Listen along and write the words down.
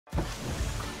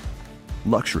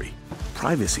luxury,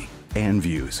 privacy, and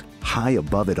views. High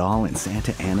above it all in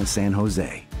Santa Ana, San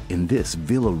Jose, in this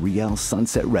Villa Real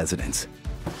Sunset residence.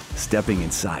 Stepping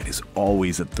inside is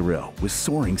always a thrill with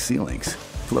soaring ceilings,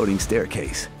 floating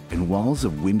staircase, and walls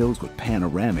of windows with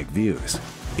panoramic views.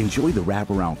 Enjoy the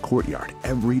wraparound courtyard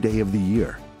every day of the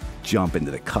year. Jump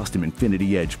into the custom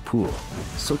Infinity Edge pool,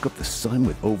 soak up the sun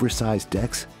with oversized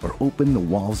decks, or open the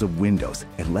walls of windows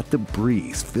and let the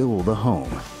breeze fill the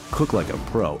home. Cook like a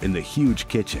pro in the huge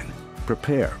kitchen.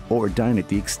 Prepare or dine at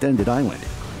the extended island.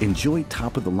 Enjoy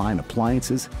top-of-the-line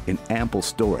appliances and ample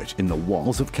storage in the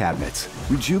walls of cabinets.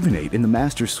 Rejuvenate in the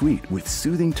master suite with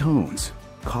soothing tones,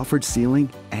 coffered ceiling,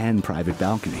 and private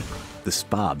balcony. The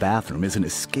spa bathroom is an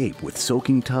escape with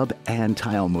soaking tub and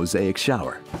tile mosaic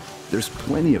shower. There's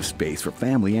plenty of space for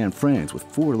family and friends with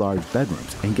 4 large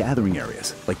bedrooms and gathering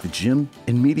areas like the gym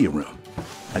and media room.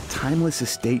 A timeless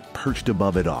estate perched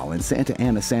above it all in Santa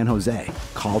Ana, San Jose.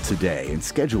 Call today and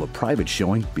schedule a private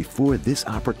showing before this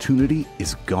opportunity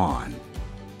is gone.